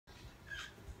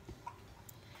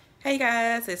Hey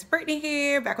guys, it's Brittni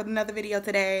here, back with another video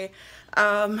today.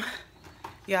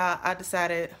 Yeah, I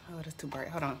decided, oh, that's too bright.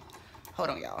 Hold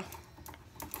on, y'all.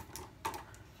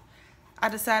 I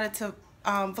decided to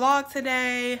vlog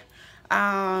today.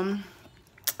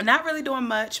 Not really doing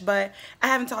much, but I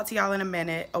haven't talked to y'all in a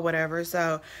minute or whatever.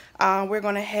 So we're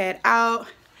gonna head out,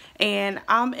 and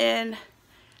I'm in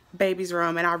baby's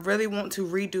room, and I really want to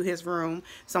redo his room.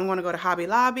 So I'm gonna go to Hobby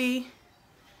Lobby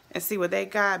and see what they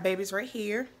got. Baby's right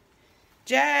here.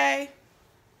 Jay,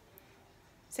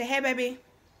 say hey, baby.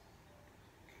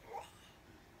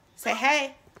 Say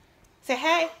hey. Say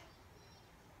hey.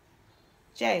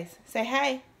 Jace, say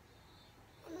hey.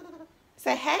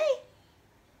 Say hey.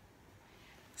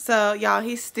 So, y'all,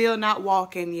 he's still not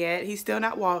walking yet. He's still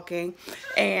not walking.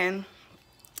 And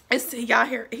it's, y'all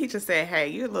hear, he just said, hey,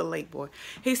 you're a little late, boy.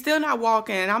 He's still not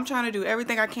walking. And I'm trying to do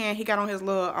everything I can. He got on his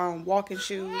little walking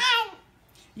shoes.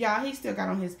 Y'all, he still got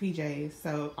on his PJs.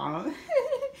 So,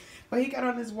 but he got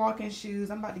on his walking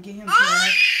shoes. I'm about to get him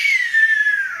dressed.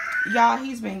 Y'all,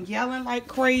 he's been yelling like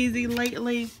crazy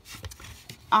lately.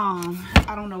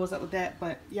 I don't know what's up with that,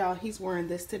 but y'all, he's wearing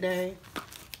this today.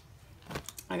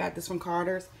 I got this from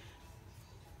Carter's.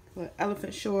 With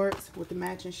elephant shorts with the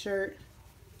matching shirt.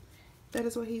 That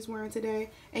is what he's wearing today.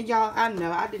 And y'all, I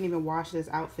know I didn't even wash this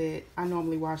outfit. I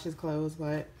normally wash his clothes,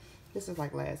 but this is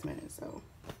like last minute, so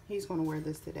he's gonna wear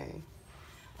this today.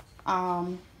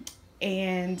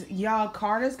 And y'all,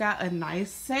 Carter's got a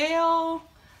nice sale.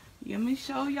 Let me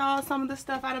show y'all some of the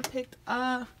stuff I done picked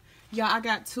up. Y'all, I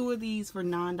got two of these for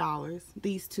 $9.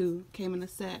 These two came in a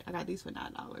set. I got these for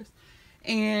 $9.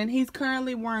 And he's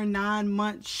currently wearing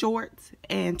 9-month shorts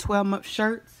and 12-month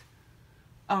shirts.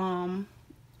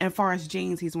 As far as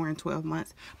jeans, he's wearing 12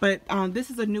 months. But this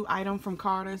is a new item from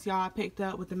Carter's, y'all. I picked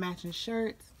up with the matching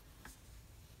shirts.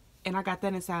 And I got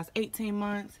that in size 18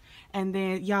 months. And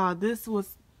then, y'all, this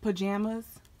was pajamas.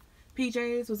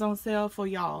 PJs was on sale for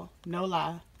y'all. No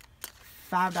lie.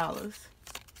 $5.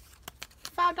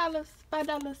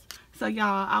 $5. So,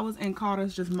 y'all, I was in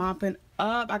Carter's just mopping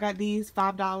up. I got these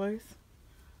 $5.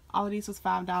 All of these was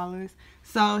 $5.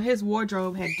 So his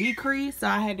wardrobe had decreased, so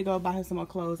I had to go buy him some more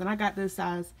clothes. And I got this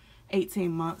size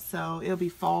 18 months, so it'll be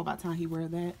fall by the time he wear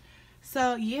that.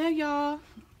 So yeah, y'all,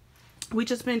 we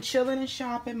just been chilling and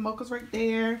shopping. Mocha's right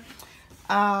there.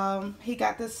 He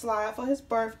got this slide for his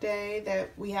birthday that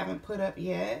we haven't put up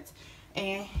yet.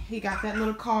 And he got that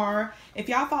little car. If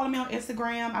y'all follow me on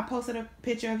Instagram, I posted a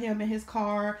picture of him in his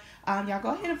car. Y'all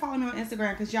go ahead and follow me on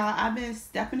Instagram, because y'all, I've been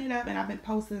stepping it up and I've been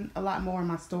posting a lot more in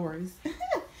my stories.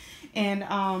 And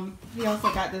he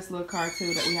also got this little car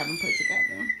too that we haven't put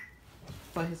together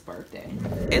for his birthday.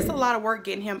 It's a lot of work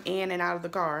getting him in and out of the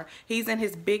car. He's in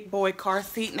his big boy car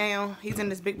seat now.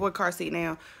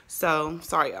 So,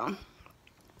 sorry y'all.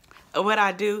 What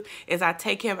I do is I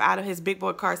take him out of his big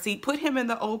boy car seat, put him in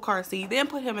the old car seat, then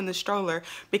put him in the stroller,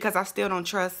 because I still don't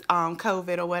trust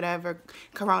COVID or whatever,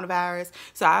 coronavirus.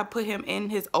 So I put him in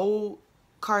his old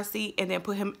car seat and then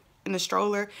put him in the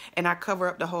stroller, and I cover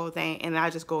up the whole thing, and I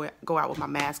just go out with my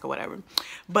mask or whatever.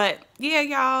 But yeah,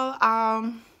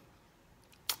 y'all,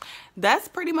 that's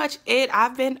pretty much it.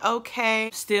 I've been okay,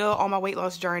 still on my weight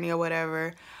loss journey or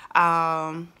whatever.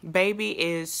 Baby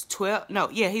is 12, no,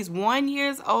 yeah, he's 1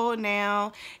 year old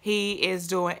now. He is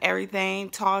doing everything,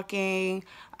 talking.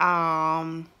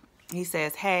 He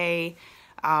says, hey,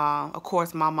 of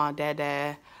course, mama,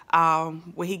 dada.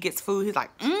 When he gets food, he's like,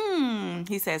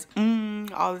 he says,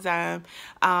 all the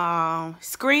time.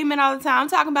 Screaming all the time. I'm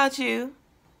talking about you.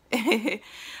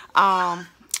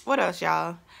 What else,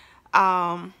 y'all?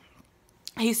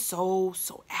 He's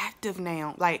so active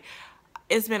now. Like,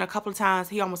 it's been a couple of times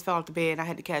he almost fell off the bed and I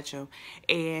had to catch him.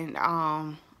 And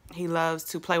he loves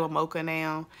to play with Mocha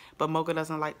now, but Mocha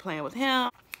doesn't like playing with him.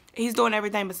 He's doing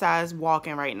everything besides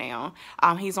walking right now.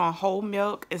 He's on whole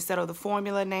milk instead of the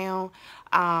formula now.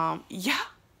 Yeah.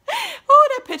 Oh,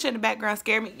 that picture in the background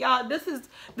scared me. Y'all,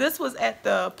 this was at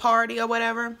the party or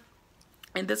whatever.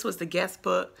 And this was the guest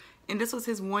book. And this was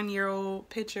his 1-year-old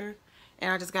picture.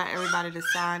 And I just got everybody to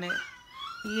sign it.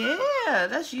 Yeah,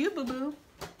 that's you, boo-boo.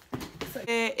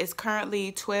 It's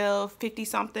currently 12:50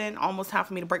 something, almost time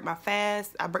for me to break my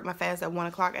fast. I break my fast at 1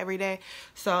 o'clock every day,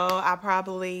 so I'll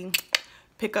probably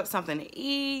pick up something to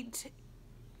eat.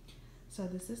 So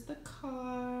this is the car,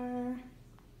 and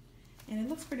it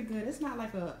looks pretty good. It's not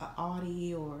like a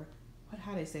Audi or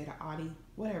how they say, the Audi,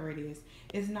 whatever it is.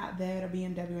 It's not that, or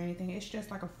BMW or anything. It's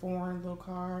just like a foreign little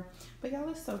car. But y'all,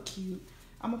 it's so cute.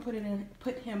 I'm gonna put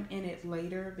him in it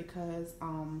later, because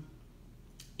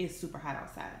it's super hot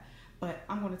outside. But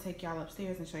I'm going to take y'all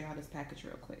upstairs and show y'all this package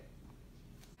real quick.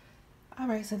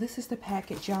 Alright, so this is the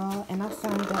package, y'all. And I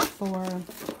signed up for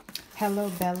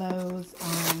Hello Bello's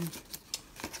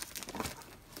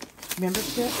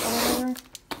membership or whatever.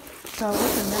 So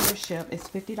with the membership, it's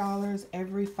 $50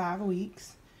 every 5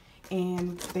 weeks,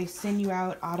 and they send you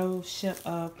out auto ship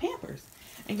of Pampers.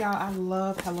 And y'all, I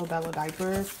love Hello Bello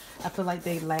diapers. I feel like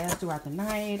they last throughout the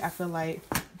night. I feel like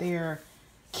they're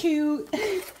cute.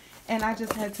 And I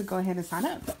just had to go ahead and sign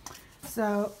up.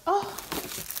 So, oh,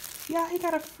 yeah, he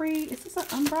got a free, is this an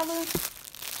umbrella?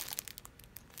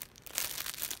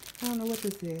 I don't know what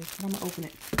this is, but I'm gonna open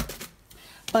it.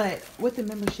 But with the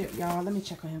membership, y'all, let me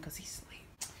check on him because he's asleep.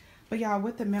 But y'all,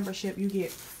 with the membership, you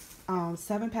get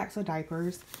 7 packs of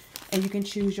diapers, and you can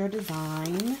choose your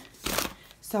design.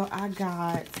 So I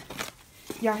got,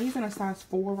 y'all, he's in a size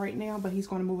 4 right now, but he's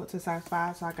going to move up to size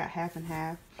 5, so I got half and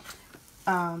half.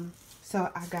 So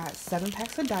I got 7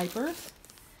 packs of diapers,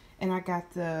 and I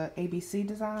got the ABC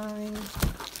design,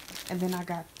 and then I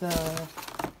got the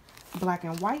black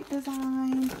and white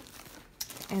design,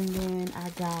 and then I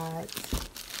got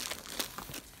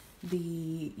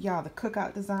the, y'all, the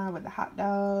cookout design with the hot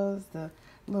dogs, the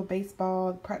little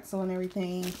baseball, the pretzel and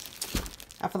everything.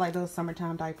 I feel like those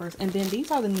summertime diapers. And then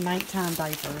these are the nighttime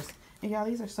diapers. And y'all,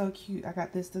 these are so cute. I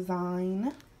got this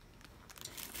design.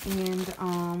 And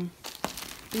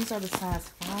these are the size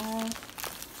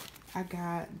 5. I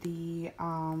got the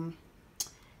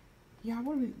y'all,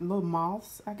 what are these? Little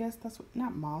moths, I guess that's what,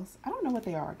 not moths. I don't know what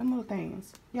they are. Them little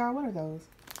things. Y'all, what are those?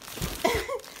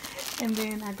 And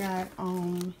then I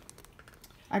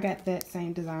got that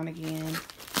same design again.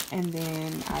 And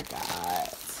then I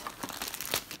got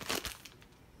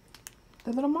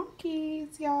the little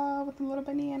monkeys, y'all, with the little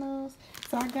bananas.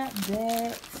 So I got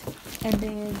that. And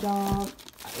then, y'all,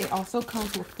 it also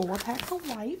comes with 4 packs of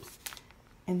wipes.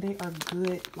 And they are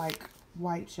good, like,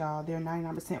 wipes, y'all. They're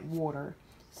 99% water.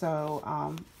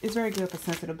 So, it's very good for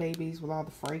sensitive babies with all the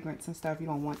fragrance and stuff. You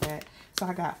don't want that. So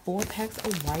I got 4 packs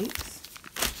of wipes.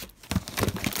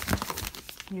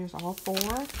 Here's all 4.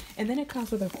 And then it comes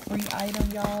with a free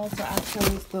item, y'all. So I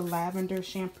chose the lavender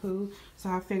shampoo. So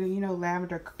I figured, you know,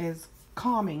 lavender is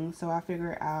calming. So I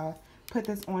figured I'll put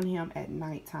this on him at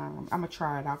nighttime. I'm going to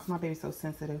try it out because my baby's so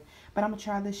sensitive. But I'm going to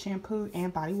try this shampoo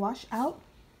and body wash out.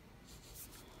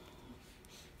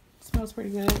 Smells pretty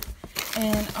good.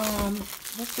 And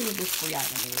let's see what this free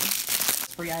item is.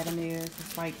 This free item is,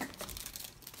 it's like,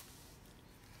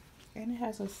 and it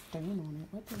has a stain on it.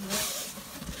 What the heck?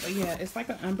 But yeah, it's like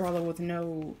an umbrella with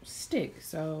no stick.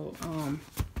 So,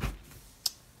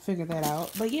 figure that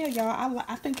out. But yeah, y'all,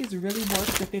 I think it's really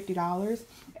worth the $50.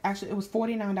 Actually, it was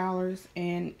 $49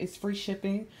 and it's free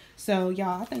shipping. So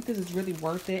y'all, I think this is really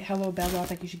worth it. Hello Bello, I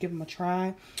think you should give them a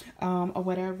try, or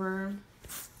whatever.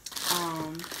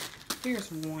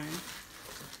 Here's one.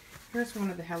 Here's one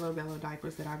of the Hello Bello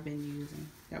diapers that I've been using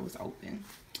that was open,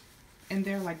 and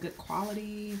they're like good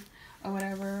quality or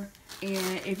whatever.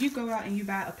 And if you go out and you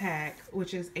buy a pack,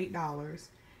 which is $8,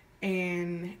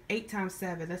 and 8 times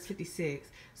 7, that's 56.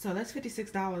 So that's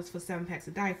 $56 for 7 packs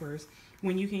of diapers,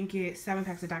 when you can get 7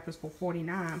 packs of diapers for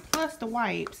 $49 plus the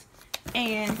wipes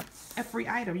and a free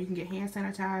item. You can get hand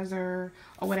sanitizer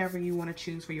or whatever you want to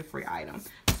choose for your free item.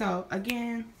 So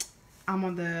again, I'm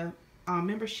on the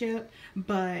membership,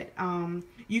 but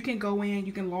you can go in,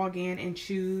 you can log in and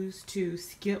choose to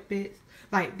skip it.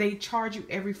 Like, they charge you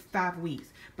every 5 weeks,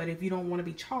 but if you don't want to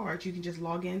be charged, you can just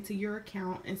log into your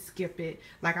account and skip it.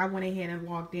 Like, I went ahead and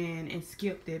logged in and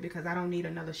skipped it because I don't need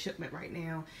another shipment right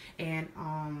now, and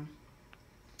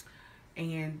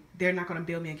they're not going to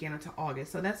bill me again until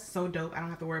August. So that's so dope. I don't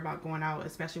have to worry about going out,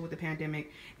 especially with the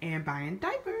pandemic, and buying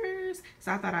diapers.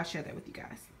 So I thought I'd share that with you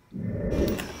guys.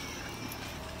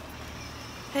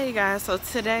 Hey guys, so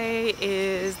today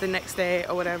is the next day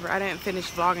or whatever. I didn't finish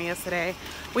vlogging yesterday.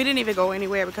 We didn't even go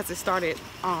anywhere because it started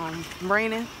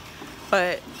raining.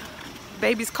 But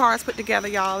baby's car is put together,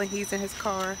 y'all, and he's in his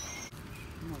car.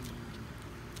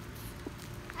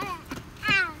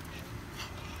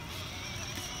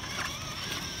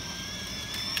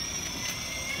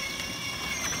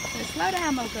 Hey, slow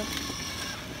down, Mocha.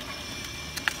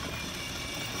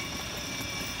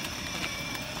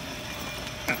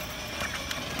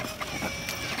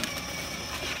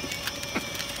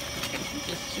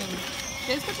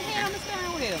 Just put your hand on the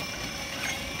steering wheel.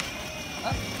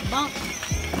 Up, bump.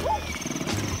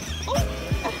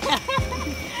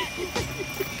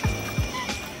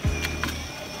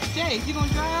 Jay, you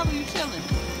gonna drive or you chilling?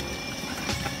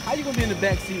 How you gonna be in the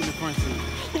back seat in the front seat?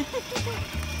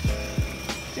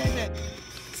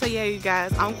 So yeah, you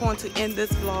guys, I'm going to end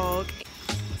this vlog.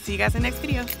 See you guys in the next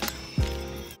video.